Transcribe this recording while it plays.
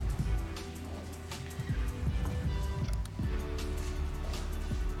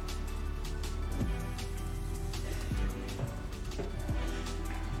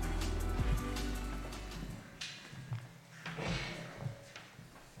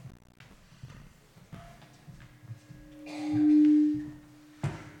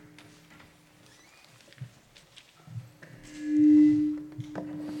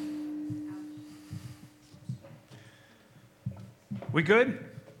We good?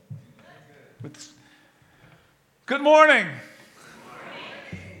 Good morning.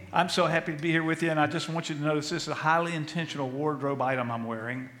 I'm so happy to be here with you, and I just want you to notice this is a highly intentional wardrobe item I'm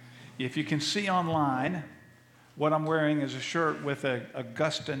wearing. If you can see online, what I'm wearing is a shirt with a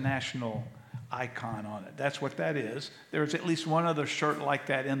Augusta National icon on it. That's what that is. There's at least one other shirt like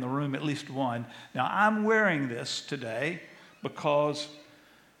that in the room, at least one. Now, I'm wearing this today because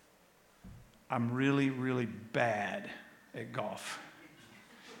I'm really, really bad at golf.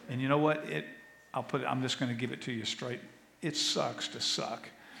 And you know what? I'm just going to give it to you straight. It sucks to suck.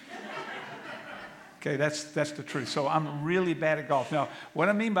 Okay, that's the truth. So I'm really bad at golf. Now, what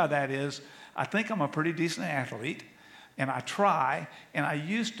I mean by that is I think I'm a pretty decent athlete, and I try, and I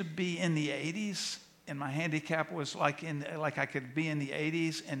used to be in the 80s, and my handicap was like I could be in the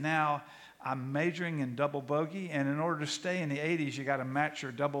 80s, and now I'm majoring in double bogey, and in order to stay in the 80s, you got to match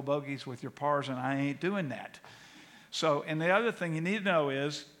your double bogeys with your pars, and I ain't doing that. So, and the other thing you need to know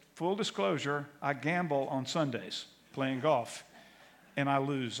is, full disclosure, I gamble on Sundays playing golf, and I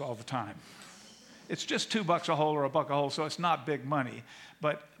lose all the time. It's just $2 a hole or $1 a hole, so it's not big money.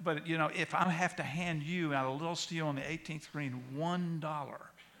 But you know, if I have to hand you out a little steal on the 18th green $1,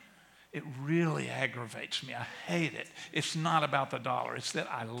 it really aggravates me. I hate it. It's not about the dollar. It's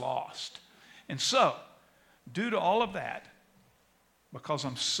that I lost. And so, due to all of that, because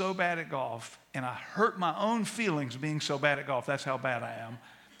I'm so bad at golf, and I hurt my own feelings being so bad at golf, that's how bad I am,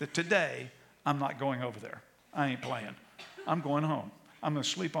 that today I'm not going over there. I ain't playing. I'm going home. I'm going to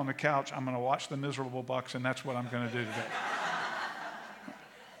sleep on the couch. I'm going to watch the miserable Bucks, and that's what I'm going to do today.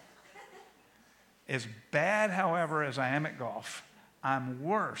 As bad, however, as I am at golf, I'm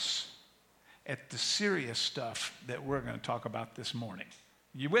worse at the serious stuff that we're going to talk about this morning.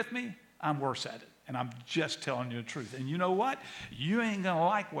 You with me? I'm worse at it, and I'm just telling you the truth. And you know what? You ain't going to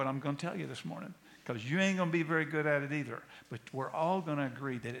like what I'm going to tell you this morning, because you ain't going to be very good at it either. But we're all going to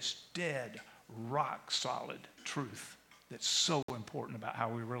agree that it's dead, rock-solid truth that's so important about how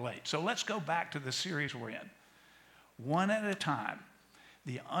we relate. So let's go back to the series we're in. One at a time,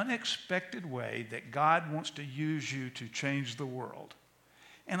 the unexpected way that God wants to use you to change the world.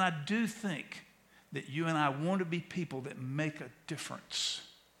 And I do think that you and I want to be people that make a difference.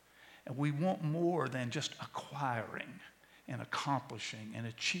 And we want more than just acquiring and accomplishing and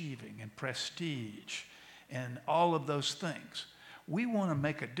achieving and prestige and all of those things. We want to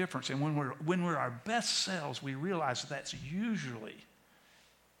make a difference. And when we're our best selves, we realize it's usually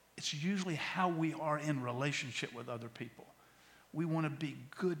how we are in relationship with other people. We want to be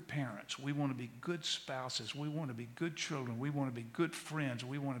good parents. We want to be good spouses. We want to be good children. We want to be good friends.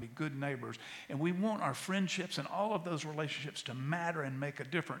 We want to be good neighbors. And we want our friendships and all of those relationships to matter and make a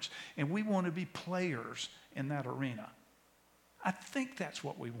difference. And we want to be players in that arena. I think that's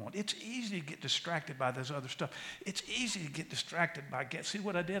what we want. It's easy to get distracted by this other stuff. It's easy to get distracted by, see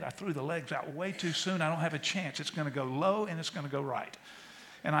what I did? I threw the legs out way too soon. I don't have a chance. It's going to go low and it's going to go right.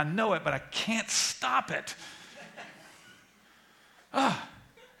 And I know it, but I can't stop it.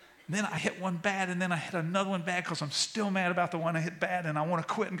 Then I hit one bad, and then I hit another one bad because I'm still mad about the one I hit bad, and I want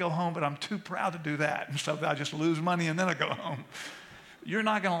to quit and go home, but I'm too proud to do that. And so I just lose money, and then I go home. You're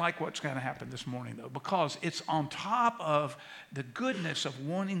not going to like what's going to happen this morning, though, because it's on top of the goodness of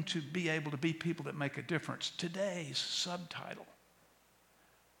wanting to be able to be people that make a difference. Today's subtitle,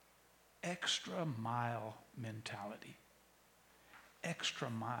 Extra Mile Mentality. Extra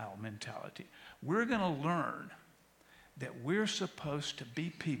Mile Mentality. We're going to learn that we're supposed to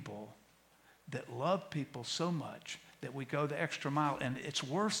be people that love people so much that we go the extra mile. And it's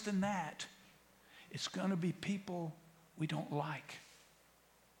worse than that. It's going to be people we don't like.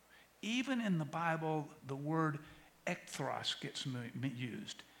 Even in the Bible, the word echthros gets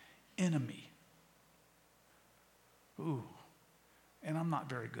used. Enemy. Ooh. And I'm not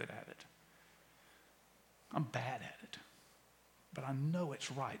very good at it. I'm bad at it. But I know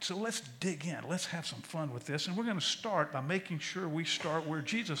it's right. So let's dig in. Let's have some fun with this. And we're going to start by making sure we start where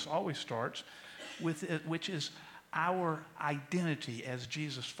Jesus always starts with it, which is our identity as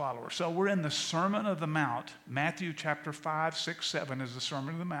Jesus followers. So we're in the Sermon of the Mount. Matthew chapter 5, 6, 7 is the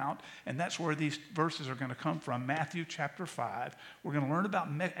Sermon of the Mount. And that's where these verses are going to come from. Matthew chapter 5. We're going to learn about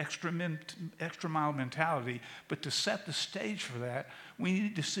extra mile mentality. But to set the stage for that, we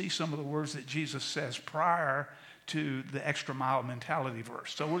need to see some of the words that Jesus says prior to the extra mile mentality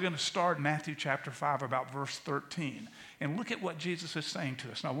verse. So we're going to start Matthew chapter 5 about verse 13. And look at what Jesus is saying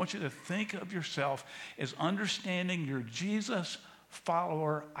to us. Now I want you to think of yourself as understanding your Jesus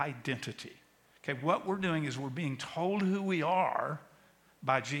follower identity. Okay, what we're doing is we're being told who we are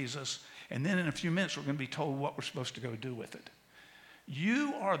by Jesus, and then in a few minutes we're going to be told what we're supposed to go do with it.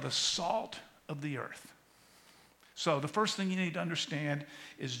 You are the salt of the earth. So the first thing you need to understand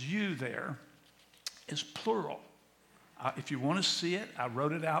is you there is plural. If you want to see it, I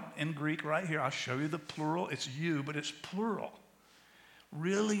wrote it out in Greek right here. I'll show you the plural. It's you, but it's plural.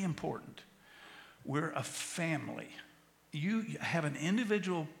 Really important. We're a family. You have an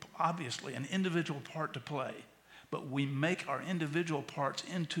individual, obviously, an individual part to play, but we make our individual parts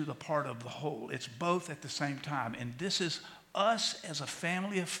into the part of the whole. It's both at the same time. And this is us as a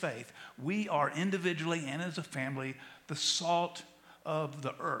family of faith. We are individually and as a family the salt of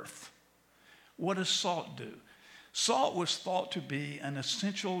the earth. What does salt do? Salt was thought to be an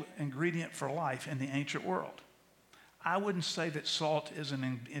essential ingredient for life in the ancient world. I wouldn't say that salt is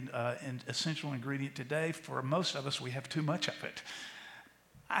an essential ingredient today. For most of us, we have too much of it.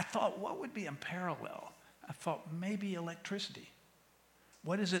 I thought, what would be in parallel? I thought maybe electricity.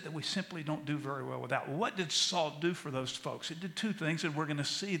 What is it that we simply don't do very well without? What did salt do for those folks? It did two things, and we're going to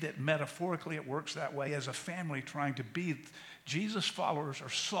see that metaphorically it works that way as a family trying to be. Jesus' followers are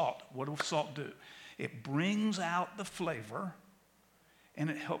salt. What does salt do? It brings out the flavor,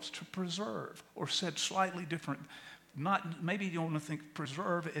 and it helps to preserve, or said slightly different. Maybe you don't want to think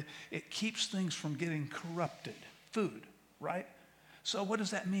preserve. It keeps things from getting corrupted. Food, right? So what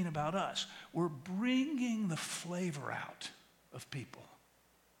does that mean about us? We're bringing the flavor out of people.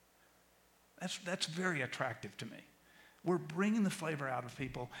 That's very attractive to me. We're bringing the flavor out of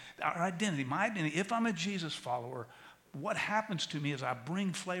people. Our identity, my identity, if I'm a Jesus follower, what happens to me is I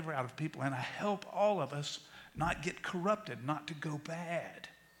bring flavor out of people and I help all of us not get corrupted, not to go bad.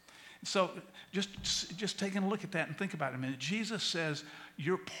 So just taking a look at that and think about it a minute. Jesus says,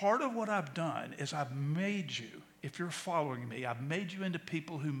 you're part of what I've done is I've made you, if you're following me, I've made you into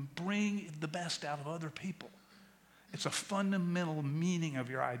people who bring the best out of other people. It's a fundamental meaning of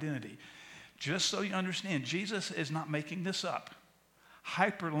your identity. Just so you understand, Jesus is not making this up.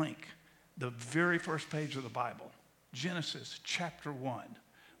 Hyperlink, the very first page of the Bible, Genesis chapter 1.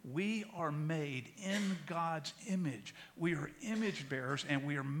 We are made in God's image. We are image bearers, and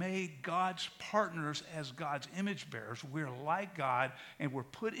we are made God's partners as God's image bearers. We're like God, and we're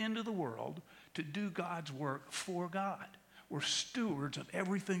put into the world to do God's work for God. We're stewards of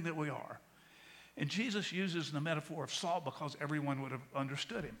everything that we are. And Jesus uses the metaphor of salt because everyone would have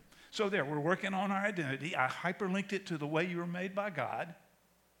understood him. So there, we're working on our identity. I hyperlinked it to the way you were made by God.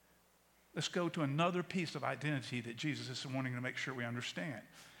 Let's go to another piece of identity that Jesus is wanting to make sure we understand.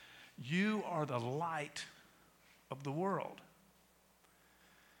 You are the light of the world.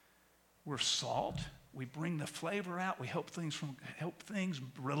 We're salt. We bring the flavor out. We help things,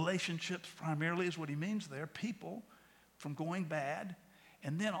 relationships primarily is what he means there, people from going bad.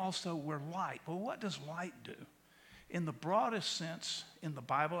 And then also we're light. Well, what does light do? In the broadest sense in the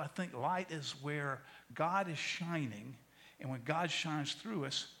Bible, I think light is where God is shining, and when God shines through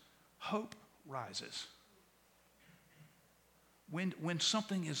us, hope rises. When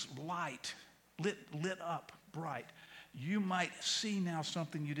something is light, lit up, bright, you might see now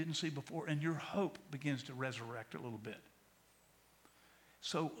something you didn't see before, and your hope begins to resurrect a little bit.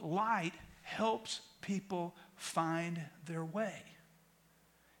 So light helps people find their way.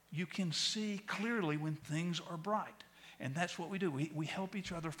 You can see clearly when things are bright. And that's what we do. We help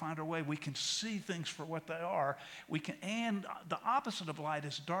each other find our way. We can see things for what they are. And the opposite of light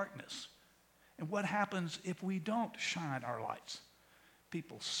is darkness. And what happens if we don't shine our lights?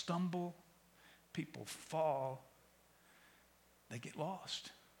 People stumble, people fall, they get lost.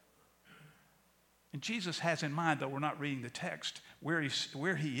 And Jesus has in mind, though we're not reading the text, where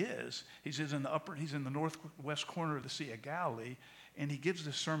he is. He's in the northwest corner of the Sea of Galilee, and he gives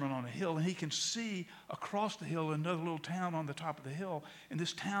this sermon on a hill, and he can see across the hill another little town on the top of the hill, and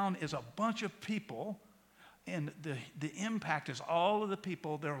this town is a bunch of people, and the impact is all of the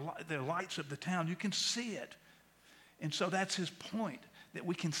people, they're lights of the town. You can see it. And so that's his point, that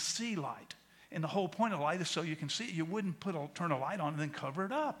we can see light. And the whole point of light is so you can see it. You wouldn't turn a light on and then cover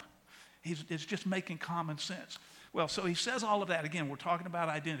it up. It's just making common sense. Well, so he says all of that. Again, we're talking about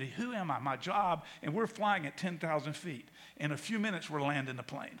identity. Who am I? My job, and we're flying at 10,000 feet. In a few minutes, we're landing the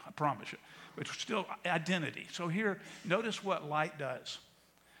plane, I promise you. But still, identity. So here, notice what light does.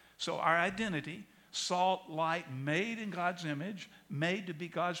 So our identity, salt, light, made in God's image, made to be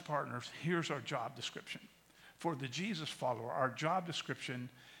God's partners. Here's our job description. For the Jesus follower, our job description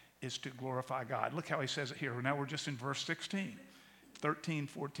is to glorify God. Look how he says it here. Now we're just in verse 16, 13,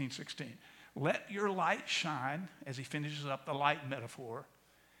 14, 16. Let your light shine, as he finishes up the light metaphor,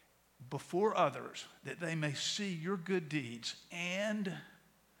 before others, that they may see your good deeds and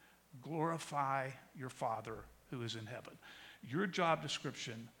glorify your Father who is in heaven. Your job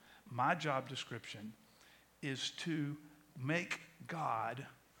description, my job description, is to make God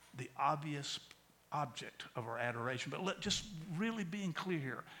the obvious object of our adoration. But just really being clear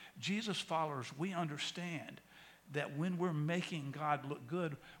here, Jesus followers, we understand that when we're making God look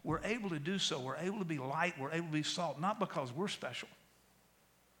good, we're able to do so. We're able to be light. We're able to be salt, not because we're special.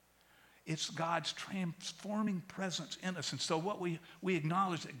 It's God's transforming presence in us. And so what we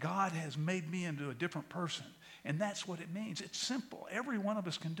acknowledge that God has made me into a different person. And that's what it means. It's simple. Every one of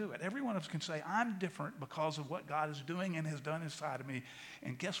us can do it. Every one of us can say, I'm different because of what God is doing and has done inside of me.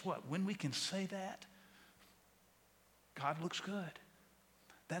 And guess what? When we can say that, God looks good.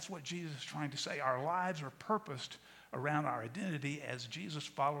 That's what Jesus is trying to say. Our lives are purposed around our identity as Jesus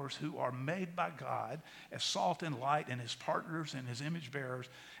followers who are made by God as salt and light and his partners and his image bearers.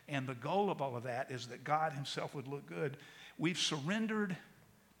 And the goal of all of that is that God himself would look good. We've surrendered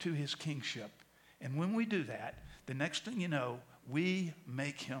to his kingship. And when we do that, the next thing you know, we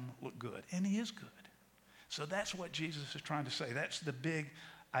make him look good. And he is good. So that's what Jesus is trying to say. That's the big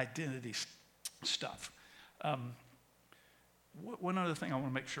identity stuff. One other thing I want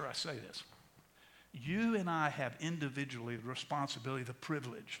to make sure I say this. You and I have individually the responsibility, the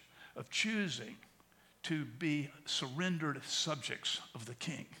privilege of choosing to be surrendered subjects of the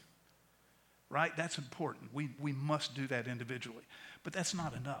king. Right? That's important. We must do that individually. But that's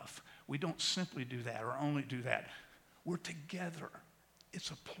not enough. We don't simply do that or only do that. We're together.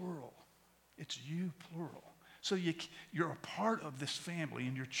 It's a plural. It's you plural. So you're a part of this family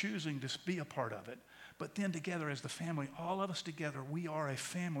and you're choosing to be a part of it. But then together as the family, all of us together, we are a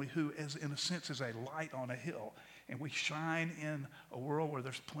family who is, in a sense, is a light on a hill. And we shine in a world where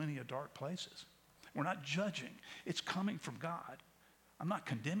there's plenty of dark places. We're not judging. It's coming from God. I'm not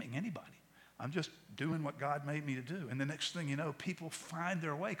condemning anybody. I'm just doing what God made me to do. And the next thing you know, people find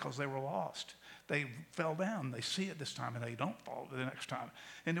their way because they were lost. They fell down. They see it this time and they don't fall the next time.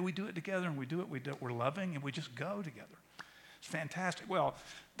 And then we do it together and we're loving and we just go together. It's fantastic. Well,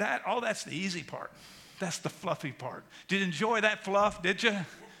 all that's the easy part. That's the fluffy part. Did you enjoy that fluff, did you?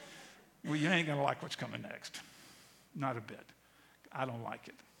 Well, you ain't going to like what's coming next. Not a bit. I don't like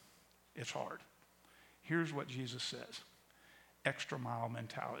it. It's hard. Here's what Jesus says. Extra mile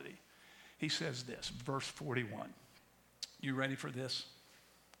mentality. He says this, verse 41. You ready for this?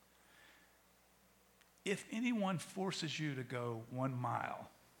 If anyone forces you to go 1 mile,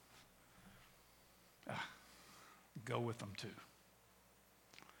 go with them too.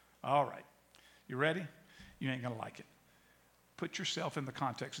 All right. You ready? You ain't going to like it. Put yourself in the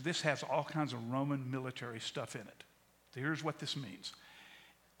context. This has all kinds of Roman military stuff in it. Here's what this means.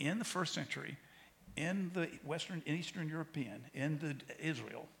 In the first century, in the Western and Eastern European,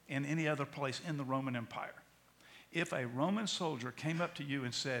 Israel, and any other place in the Roman Empire, if a Roman soldier came up to you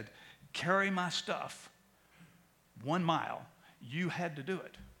and said, carry my stuff 1 mile, you had to do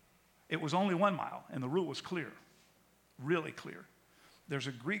it. It was only 1 mile, and the rule was clear, really clear. There's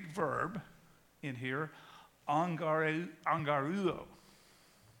a Greek verb in here, angaruo.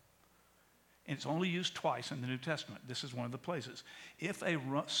 And it's only used twice in the New Testament. This is one of the places. If a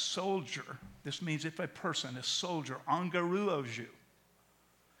soldier, this means if a person, a soldier, angaruos you,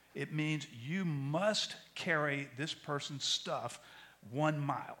 it means you must carry this person's stuff 1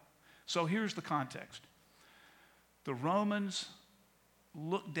 mile. So here's the context. The Romans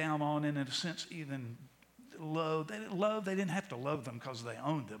looked down on, and in a sense, even they didn't have to love them because they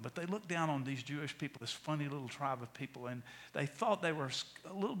owned them, but they looked down on these Jewish people, this funny little tribe of people, and they thought they were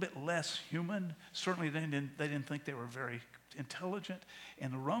a little bit less human. Certainly they didn't think they were very intelligent,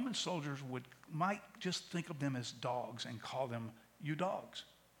 and the Roman soldiers might just think of them as dogs and call them, you dogs.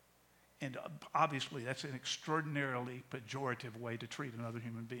 And obviously that's an extraordinarily pejorative way to treat another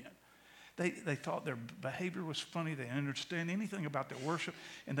human being. They thought their behavior was funny, they didn't understand anything about their worship,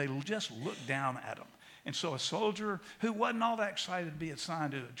 and they just looked down at them. And so a soldier who wasn't all that excited to be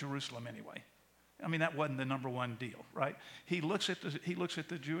assigned to Jerusalem anyway, I mean, that wasn't the number one deal, right? He looks at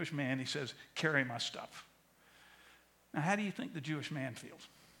the Jewish man, he says, carry my stuff. Now, how do you think the Jewish man feels?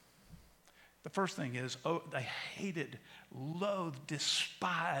 The first thing is, they hated, loathed,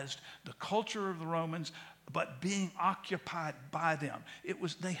 despised the culture of the Romans, but being occupied by them.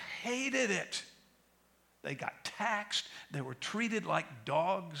 They hated it. They got taxed. They were treated like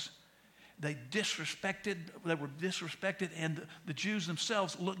dogs. They were disrespected, and the Jews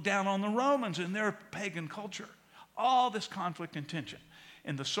themselves looked down on the Romans in their pagan culture. All this conflict and tension.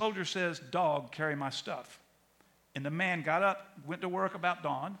 And the soldier says, dog, carry my stuff. And the man got up, went to work about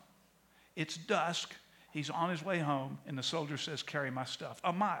dawn. It's dusk. He's on his way home, and the soldier says, carry my stuff.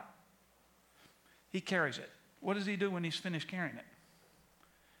 1 mile. He carries it. What does he do when he's finished carrying it?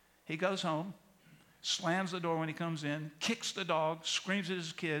 He goes home, slams the door when he comes in, kicks the dog, screams at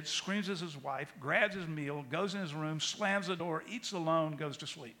his kids, screams at his wife, grabs his meal, goes in his room, slams the door, eats alone, goes to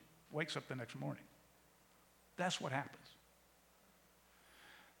sleep, wakes up the next morning. That's what happens.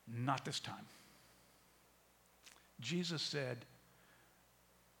 Not this time. Jesus said,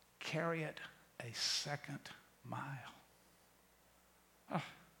 carry it a second mile. Oh.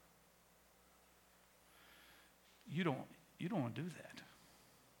 You don't want to do that.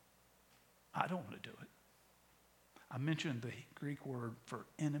 I don't want to do it. I mentioned the Greek word for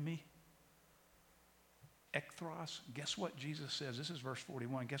enemy, ekthros. Guess what Jesus says? This is verse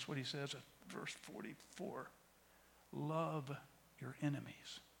 41. Guess what he says at verse 44? Love your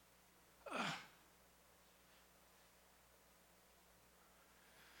enemies. Ugh.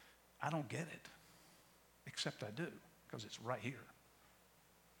 I don't get it, except I do, because it's right here.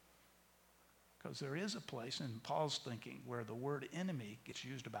 Because there is a place in Paul's thinking where the word enemy gets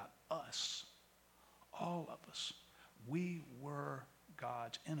used about us, all of us. We were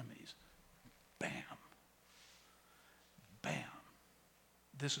God's enemies. Bam. Bam.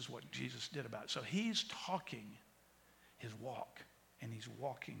 This is what Jesus did about it. So he's talking his walk, and he's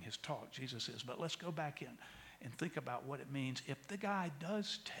walking his talk, Jesus is. But let's go back in and think about what it means if the guy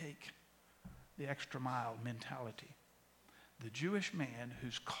does take the extra mile mentality. The Jewish man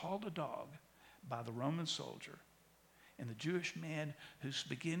who's called a dog by the Roman soldier, and the Jewish man who's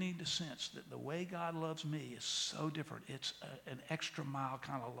beginning to sense that the way God loves me is so different. It's an extra mile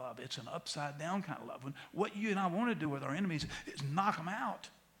kind of love. It's an upside down kind of love. When what you and I want to do with our enemies is knock them out.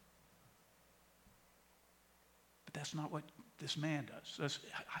 But that's not what this man does.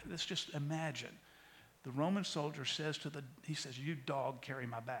 Let's just imagine. The Roman soldier says he says, you dog, carry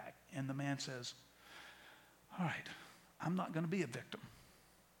my back. And the man says, all right, I'm not going to be a victim.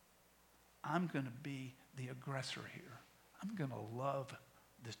 I'm going to be the aggressor here. I'm going to love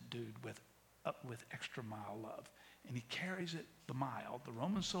this dude with extra mile love. And he carries it the mile. The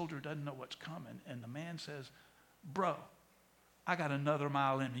Roman soldier doesn't know what's coming. And the man says, bro, I got another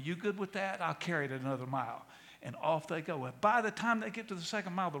mile in me. You good with that? I'll carry it another mile. And off they go. Well, by the time they get to the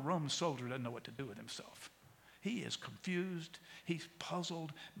second mile, the Roman soldier doesn't know what to do with himself. He is confused. He's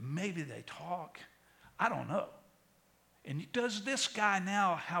puzzled. Maybe they talk. I don't know. And does this guy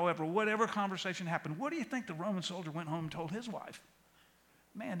now, however, whatever conversation happened, what do you think the Roman soldier went home and told his wife?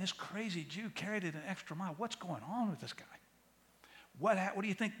 Man, this crazy Jew carried it an extra mile. What's going on with this guy? What do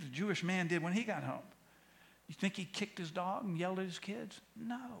you think the Jewish man did when he got home? You think he kicked his dog and yelled at his kids?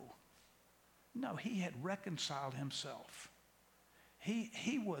 No, he had reconciled himself.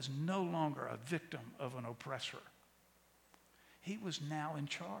 He was no longer a victim of an oppressor. He was now in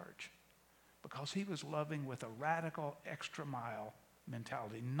charge because he was loving with a radical extra mile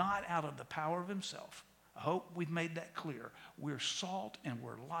mentality, not out of the power of himself. I hope we've made that clear. We're salt and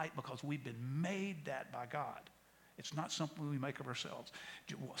we're light because we've been made that by God. It's not something we make of ourselves.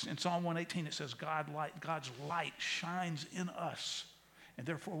 In Psalm 118 it says God's light shines in us. And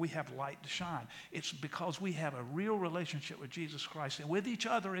therefore we have light to shine. It's because we have a real relationship with Jesus Christ and with each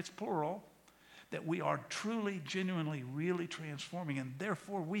other, it's plural, that we are truly, genuinely, really transforming. And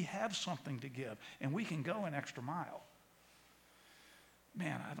therefore we have something to give. And we can go an extra mile.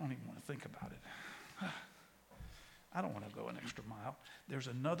 Man, I don't even want to think about it. I don't want to go an extra mile. There's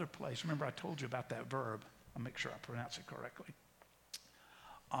another place. Remember I told you about that verb. I'll make sure I pronounce it correctly.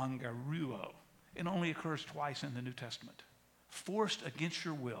 Angaruo. It only occurs twice in the New Testament. Forced against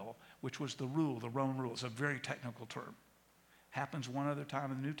your will, which was the rule, the Roman rule. It's a very technical term. Happens one other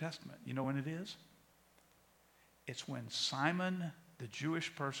time in the New Testament. You know when it is? It's when Simon, the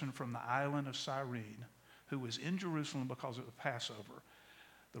Jewish person from the island of Cyrene, who was in Jerusalem because of the Passover,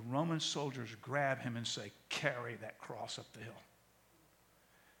 the Roman soldiers grab him and say, carry that cross up the hill.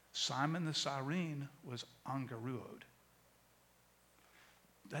 Simon the Cyrene was angaruoed.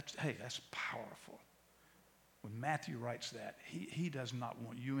 That's powerful. When Matthew writes that, he does not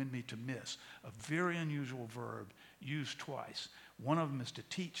want you and me to miss a very unusual verb used twice. One of them is to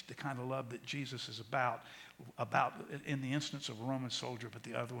teach the kind of love that Jesus is about in the instance of a Roman soldier, but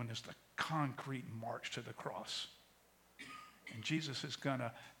the other one is the concrete march to the cross. And Jesus is going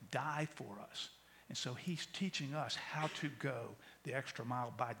to die for us. And so he's teaching us how to go the extra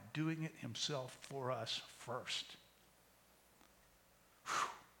mile by doing it himself for us first. Whew.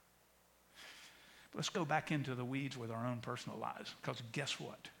 Let's go back into the weeds with our own personal lives, because guess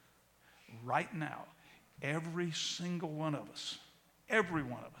what? Right now, every single one of us, every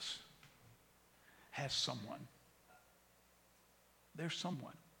one of us has someone. There's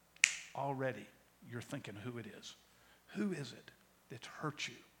someone already you're thinking who it is. Who is it that's hurt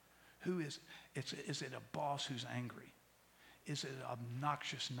you? Is it a boss who's angry? Is it an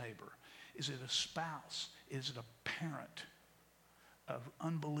obnoxious neighbor? Is it a spouse? Is it a parent? An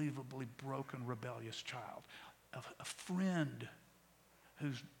unbelievably broken, rebellious child, a friend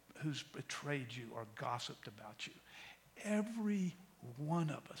who's who's betrayed you or gossiped about you. Every one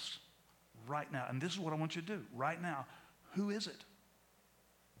of us right now, and this is what I want you to do right now. Who is it?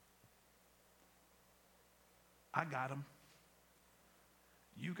 I got him.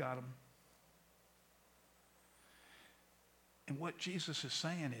 You got him. And what Jesus is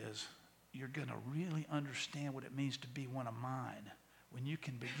saying is, you're going to really understand what it means to be one of mine when you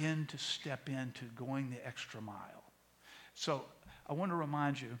can begin to step into going the extra mile. So I want to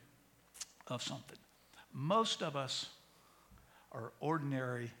remind you of something. Most of us are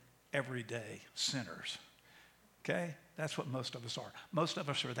ordinary, everyday sinners. Okay? That's what most of us are. Most of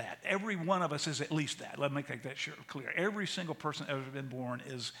us are that. Every one of us is at least that. Let me make that clear. Every single person that has been born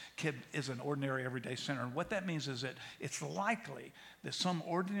is an ordinary, everyday sinner. And what that means is that it's likely that some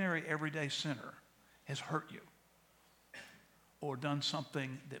ordinary, everyday sinner has hurt you or done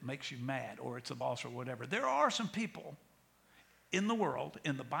something that makes you mad, or it's a boss or whatever. There are some people in the world,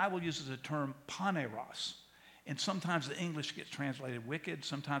 and the Bible uses the term paneros. And sometimes the English gets translated wicked.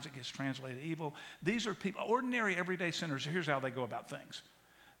 Sometimes it gets translated evil. These are people, ordinary, everyday sinners. Here's how they go about things.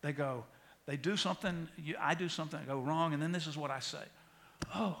 They do something, I do something, I go wrong, and then this is what I say.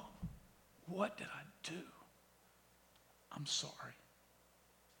 Oh, what did I do? I'm sorry.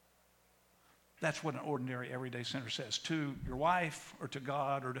 That's what an ordinary, everyday sinner says to your wife or to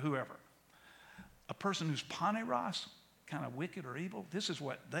God or to whoever. A person who's paneros, kind of wicked or evil, this is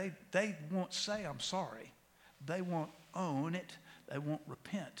what they won't say, I'm sorry. They won't own it. They won't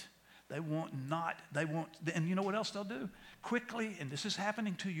repent. And you know what else they'll do? Quickly, and this is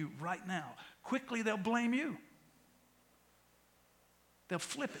happening to you right now, quickly they'll blame you. They'll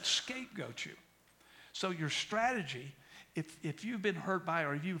flip it, scapegoat you. So your strategy, if you've been hurt by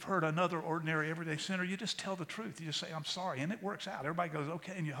or you've hurt another ordinary, everyday sinner, you just tell the truth. You just say, I'm sorry, and it works out. Everybody goes,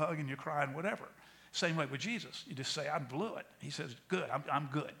 okay, and you hug and you cry and whatever. Same way with Jesus. You just say, I blew it. He says, good, I'm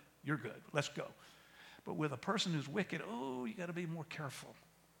good. You're good. Let's go. But with a person who's wicked, you got to be more careful,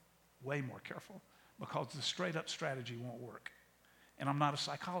 way more careful, because the straight-up strategy won't work. And I'm not a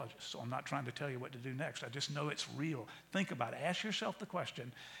psychologist, so I'm not trying to tell you what to do next. I just know it's real. Think about it. Ask yourself the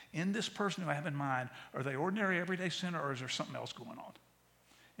question, in this person who I have in mind, are they ordinary, everyday sinner, or is there something else going on?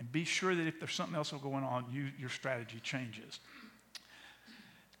 And be sure that if there's something else going on, your strategy changes.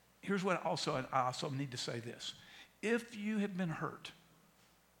 Here's what I also need to say this. If you have been hurt,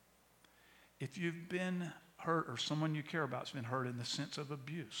 if you've been hurt or someone you care about has been hurt in the sense of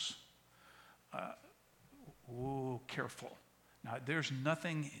abuse, careful. Now, there's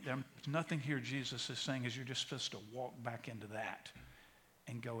nothing here Jesus is saying is you're just supposed to walk back into that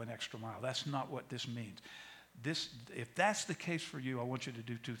and go an extra mile. That's not what this means. If that's the case for you, I want you to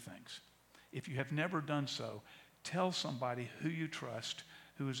do two things. If you have never done so, tell somebody who you trust,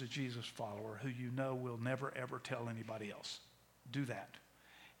 who is a Jesus follower, who you know will never, ever tell anybody else. Do that.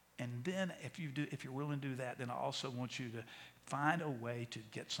 And then if you're willing to do that, then I also want you to find a way to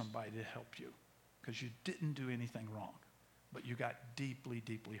get somebody to help you, because you didn't do anything wrong, but you got deeply,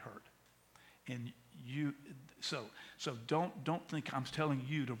 deeply hurt. And so don't think I'm telling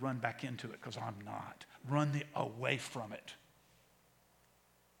you to run back into it, because I'm not. Run away from it.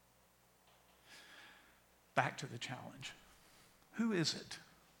 Back to the challenge. Who is it?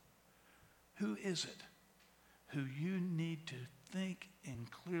 Who is it who you need to think and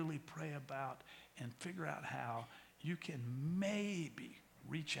clearly pray about and figure out how you can maybe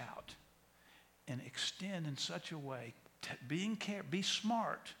reach out and extend in such a way, be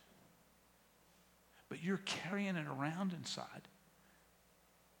smart, but you're carrying it around inside,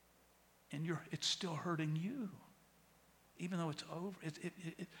 and it's still hurting you, even though it's over.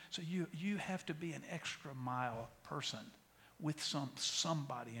 So you have to be an extra mile person with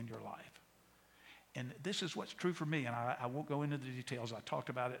somebody in your life. And this is what's true for me, and I won't go into the details. I talked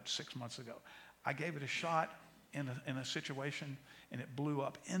about it 6 months ago. I gave it a shot in a situation, and it blew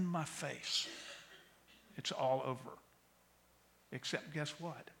up in my face. It's all over. Except guess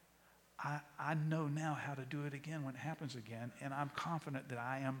what? I know now how to do it again when it happens again, and I'm confident that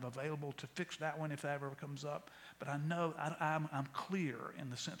I am available to fix that one if that ever comes up. But I know I'm clear in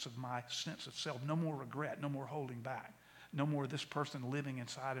the sense of my sense of self. No more regret, no more holding back. No more of this person living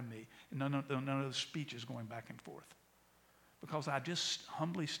inside of me. None of the speeches going back and forth. Because I just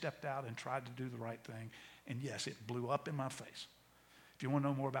humbly stepped out and tried to do the right thing. And yes, it blew up in my face. If you want to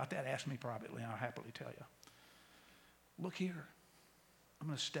know more about that, ask me privately, and I'll happily tell you. Look here. I'm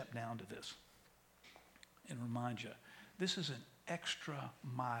going to step down to this and remind you, this is an extra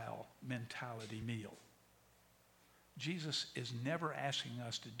mile mentality meal. Jesus is never asking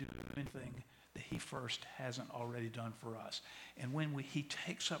us to do anything that he first hasn't already done for us. And when he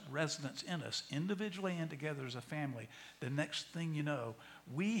takes up residence in us, individually and together as a family, the next thing you know,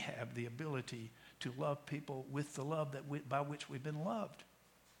 we have the ability to love people with the love by which we've been loved.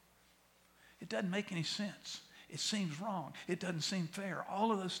 It doesn't make any sense. It seems wrong. It doesn't seem fair.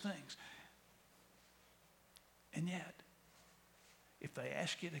 All of those things. And yet, if they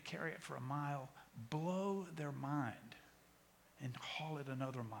ask you to carry it for a mile, blow their mind and haul it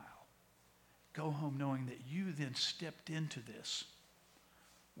another mile. Go home knowing that you then stepped into this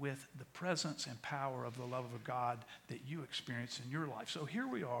with the presence and power of the love of God that you experience in your life. So here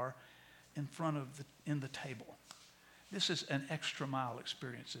we are in front of the table. This is an extra mile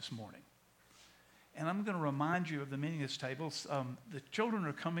experience this morning. And I'm going to remind you of the meaning of this table. The children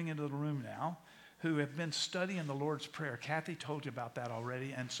are coming into the room now who have been studying the Lord's Prayer. Kathy told you about that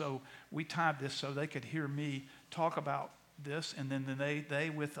already. And so we timed this so they could hear me talk about this. And then they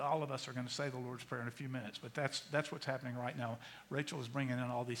with all of us, are going to say the Lord's Prayer in a few minutes. But that's what's happening right now. Rachel is bringing in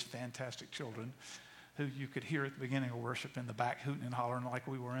all these fantastic children who you could hear at the beginning of worship in the back hooting and hollering like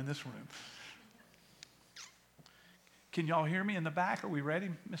we were in this room. Can y'all hear me in the back? Are we ready,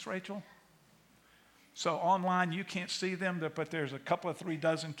 Miss Rachel? So online, you can't see them, but there's a couple of 3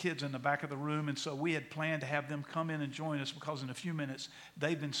 dozen kids in the back of the room. And so we had planned to have them come in and join us because in a few minutes,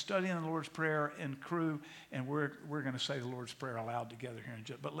 they've been studying the Lord's Prayer in crew, and we're going to say the Lord's Prayer aloud together here in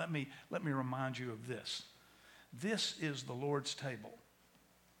just. But let me remind you of this. This is the Lord's table.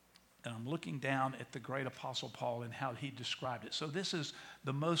 And I'm looking down at the great Apostle Paul and how he described it. So this is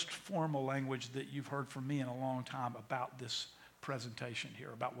the most formal language that you've heard from me in a long time about this presentation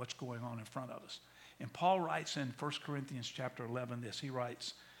here, about what's going on in front of us. And Paul writes in 1 Corinthians chapter 11 this. He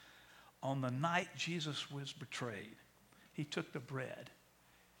writes, on the night Jesus was betrayed, he took the bread,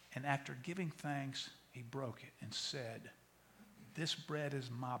 and after giving thanks, he broke it and said, this bread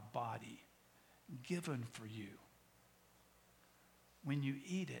is my body, given for you. When you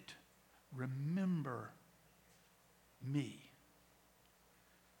eat it, remember me.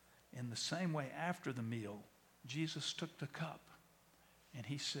 In the same way, after the meal, Jesus took the cup, and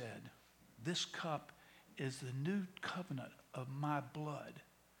he said, this cup is the new covenant of my blood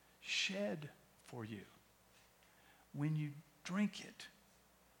shed for you. When you drink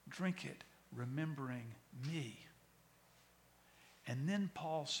it remembering me. And then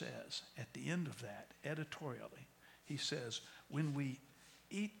Paul says at the end of that, editorially, he says, when we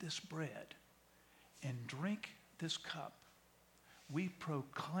eat this bread and drink this cup, we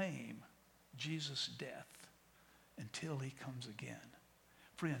proclaim Jesus' death until he comes again.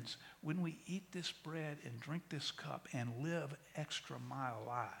 Friends, when we eat this bread and drink this cup and live extra mile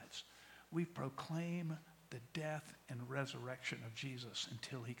lives, we proclaim the death and resurrection of Jesus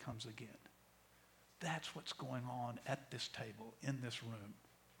until he comes again. That's what's going on at this table in this room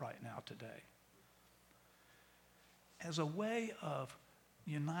right now today. As a way of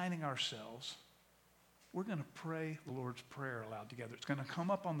uniting ourselves, we're going to pray the Lord's Prayer aloud together. It's going to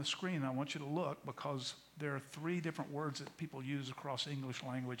come up on the screen. I want you to look because there are 3 different words that people use across English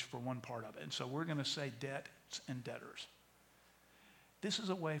language for one part of it. And so we're going to say debts and debtors. This is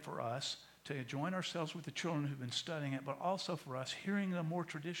a way for us to join ourselves with the children who've been studying it, but also for us hearing the more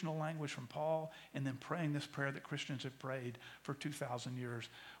traditional language from Paul and then praying this prayer that Christians have prayed for 2,000 years.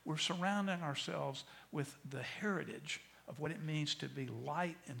 We're surrounding ourselves with the heritage of what it means to be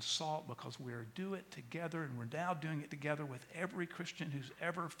light and salt because we do it together, and we're now doing it together with every Christian who's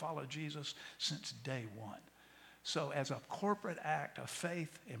ever followed Jesus since day one. So as a corporate act of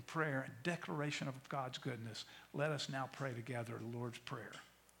faith and prayer and declaration of God's goodness, let us now pray together the Lord's Prayer.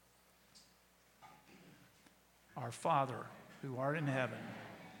 Our Father, who art in heaven,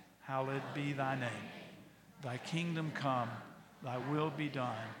 hallowed be thy name. Thy kingdom come, thy will be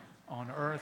done on earth